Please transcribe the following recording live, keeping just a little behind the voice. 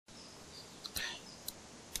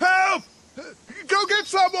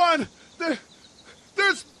Someone!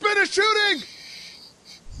 There's been a shooting!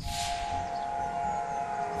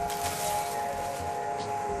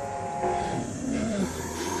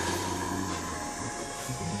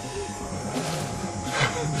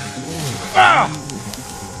 Ah!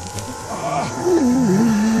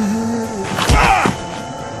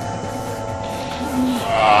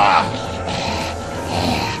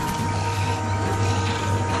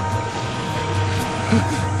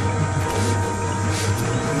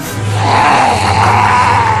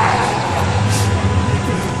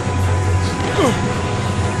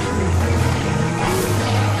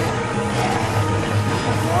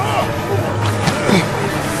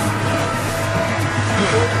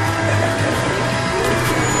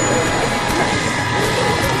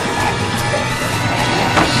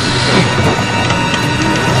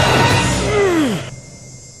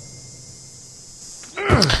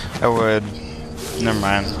 I would. Never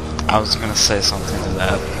mind. I was gonna say something to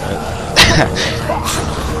that, but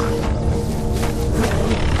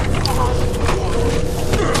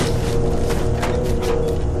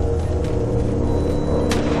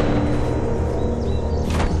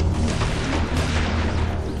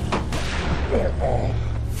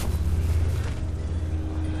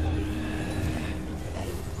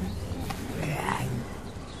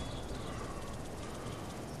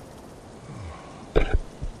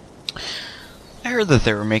I heard that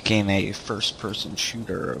they were making a first-person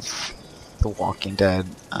shooter of The Walking Dead.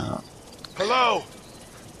 Hello?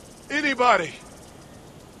 Anybody?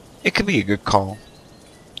 It could be a good call,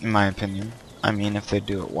 in my opinion. I mean, if they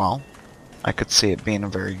do it well, I could see it being a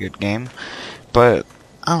very good game. But,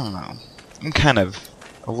 I don't know. I'm kind of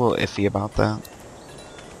a little iffy about that.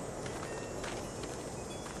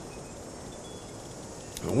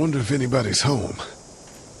 I wonder if anybody's home.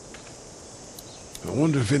 I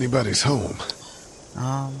wonder if anybody's home.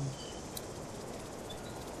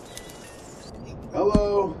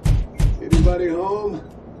 Hello? Anybody home?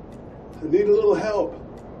 I need a little help.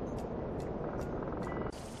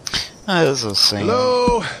 This is same.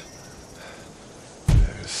 Hello?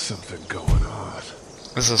 There's something going on.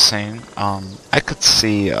 This is same. I could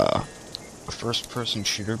see a first-person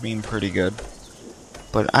shooter being pretty good,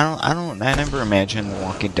 but I never imagined The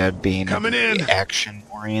Walking Dead being an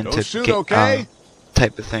action-oriented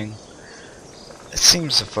type of thing. It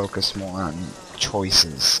seems to focus more on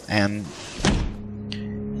choices, and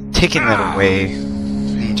taking that away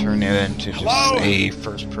and turning it into just a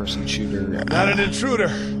first-person shooter. Not an intruder.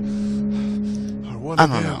 I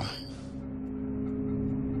don't know.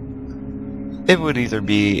 It would either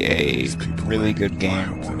be a really good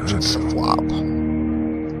game or just a flop.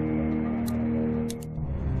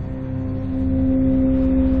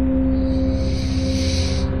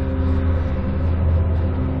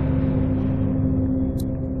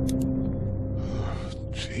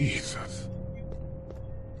 Jesus.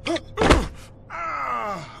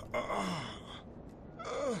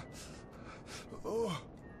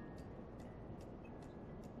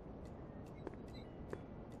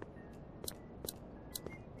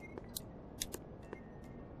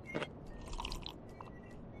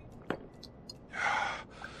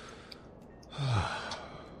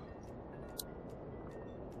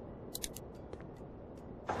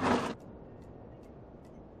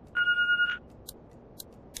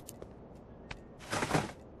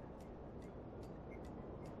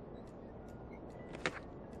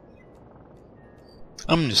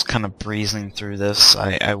 I'm just kind of breezing through this.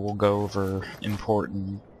 I will go over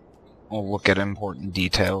we'll look at important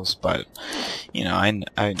details, but you know,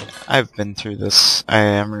 I've been through this.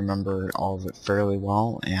 I remember all of it fairly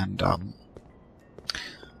well, and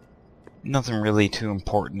nothing really too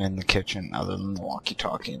important in the kitchen other than the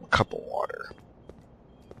walkie-talkie and a cup of water.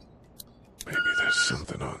 Maybe there's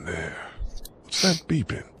something on there. What's that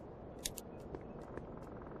beeping?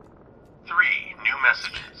 3 new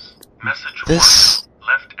messages. Message This 1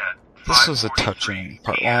 left at This was a touching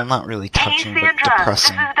part. Well, not really touching, hey, Sandra, but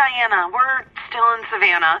depressing. This is Diana. We're still in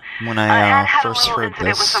Savannah. When I had first a little heard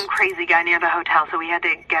incident this, with some crazy guy near the hotel, so we had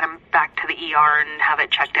to get him back to the ER and have it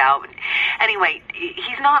checked out. Anyway,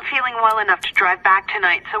 he's not feeling well enough to drive back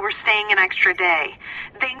tonight, so we're staying an extra day.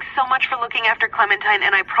 Thanks so much for looking after Clementine,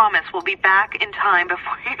 and I promise we'll be back in time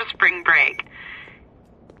before your spring break.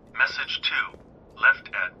 Message 2 left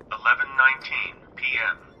at 11:19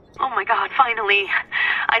 p.m. Oh my God, finally.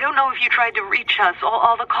 I don't know if you tried to reach us.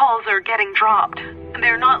 All the calls are getting dropped.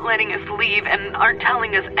 They're not letting us leave and aren't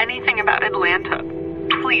telling us anything about Atlanta.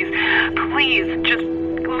 Please, just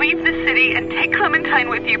leave the city and take Clementine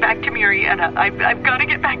with you back to Murrieta. I've got to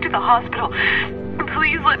get back to the hospital.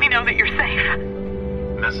 Please let me know that you're safe.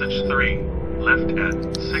 Message 3 left at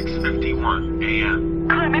 6:51 a.m.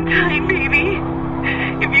 Clementine, baby.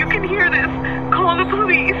 If you can hear this, call the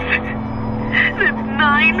police. That's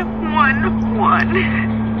 911.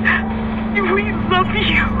 We love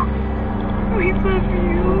you. We love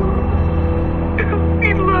you.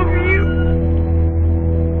 We love you.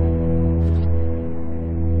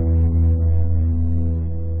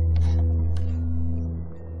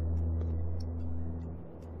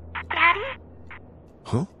 Daddy?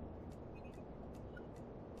 Huh?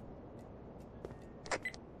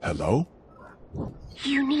 Hello?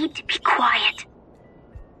 You need to be quiet.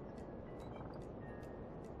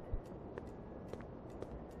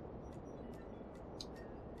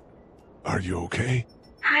 Are you okay?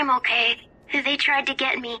 I'm okay. They tried to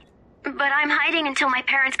get me, but I'm hiding until my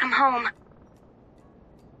parents come home.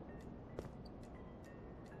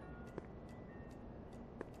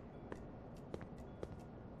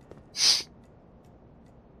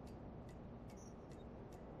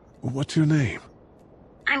 What's your name?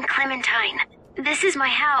 I'm Clementine. This is my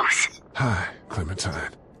house. Hi,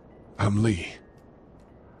 Clementine. I'm Lee.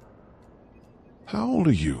 How old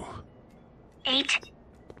are you? 8.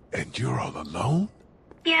 And you're all alone?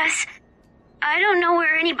 Yes. I don't know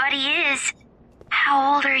where anybody is.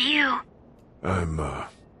 How old are you? I'm,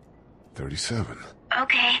 37.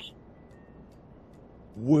 Okay.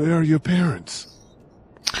 Where are your parents?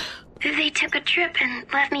 They took a trip and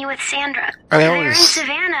left me with Sandra. I They're in always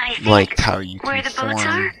Savannah, I think. liked how you where can the boats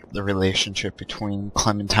form are? the relationship between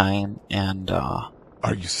Clementine and Are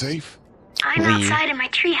you safe? I'm Lee. outside in my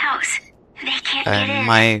treehouse. They can't get in.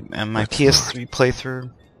 my That's PS3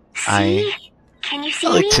 playthrough. See? Can you see I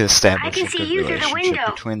like me? to I establish can a see good you through the relationship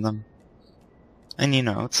window. between them. And you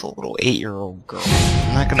know, it's a little 8-year-old girl.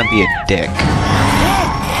 I'm not gonna be a dick.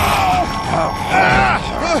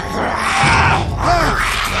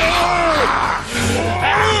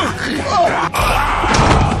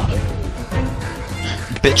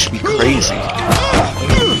 Bitch be crazy.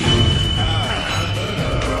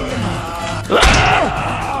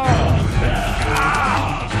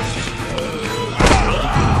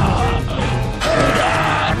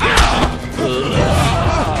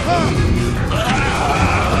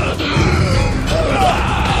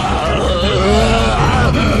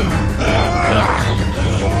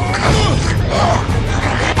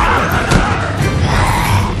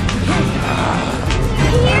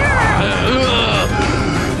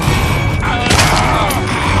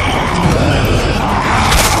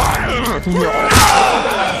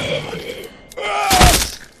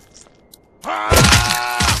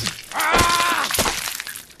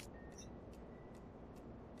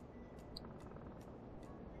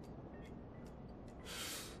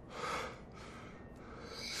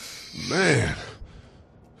 Man.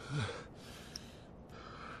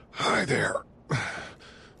 Hi there.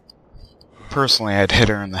 Personally, I'd hit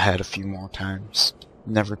her in the head a few more times.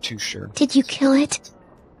 Never too sure. Did you kill it?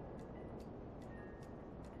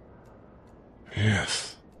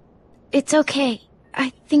 Yes. It's okay. I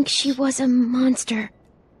think she was a monster.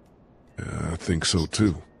 I think so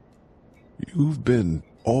too. You've been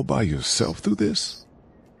all by yourself through this?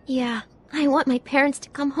 Yeah, I want my parents to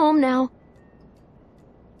come home now.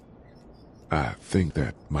 I think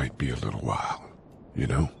that might be a little while, you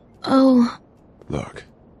know? Oh, Look,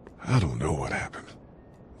 I don't know what happened,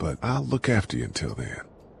 but I'll look after you until then.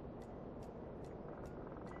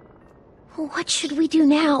 what should we do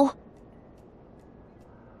now?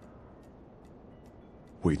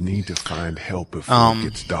 We need to find help before it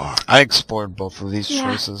gets dark. I explored both of these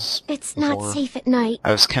Yeah, choices It's before. not safe at night.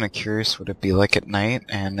 I was kind of curious what it'd be like at night,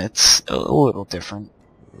 and it's a little different.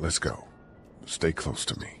 Let's go. Stay close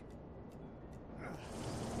to me.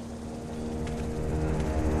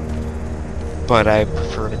 But I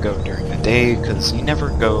prefer to go during the day, because you never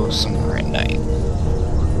go somewhere at night.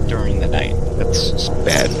 During the night. That's just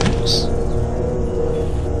bad news.